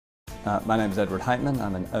My name is Edward Heidtman.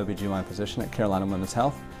 I'm an OB/GYN physician at Carolina Women's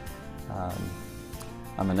Health.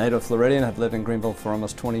 I'm a native Floridian. I've lived in Greenville for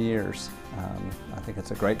almost 20 years. I think it's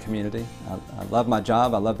a great community. I love my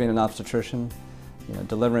job. I love being an obstetrician. You know,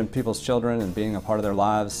 delivering people's children and being a part of their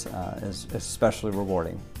lives is especially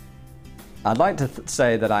rewarding. I'd like to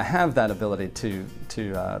say that I have that ability to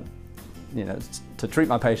treat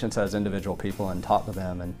my patients as individual people and talk to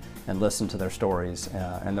them and listen to their stories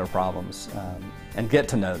and their problems and get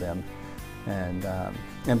to know them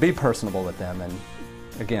and be personable with them and,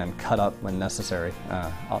 again, cut up when necessary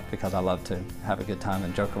because I love to have a good time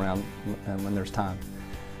and joke around when there's time.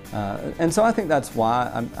 And so I think that's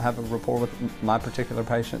why I have a rapport with my particular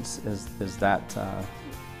patients is that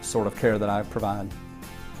sort of care that I provide.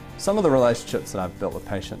 Some of the relationships that I've built with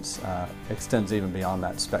patients extends even beyond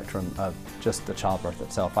that spectrum of just the childbirth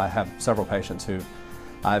itself. I have several patients who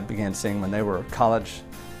I began seeing when they were college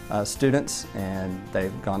students, and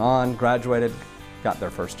they've gone on, graduated, got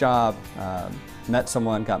their first job, met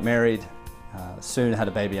someone, got married, soon had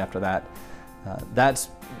a baby after that. That's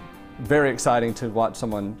very exciting to watch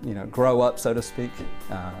someone, grow up, so to speak.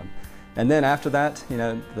 And then after that,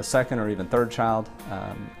 the second or even third child,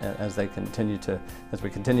 as we continue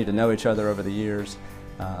to know each other over the years,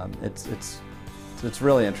 it's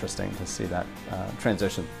really interesting to see that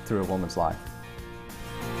transition through a woman's life.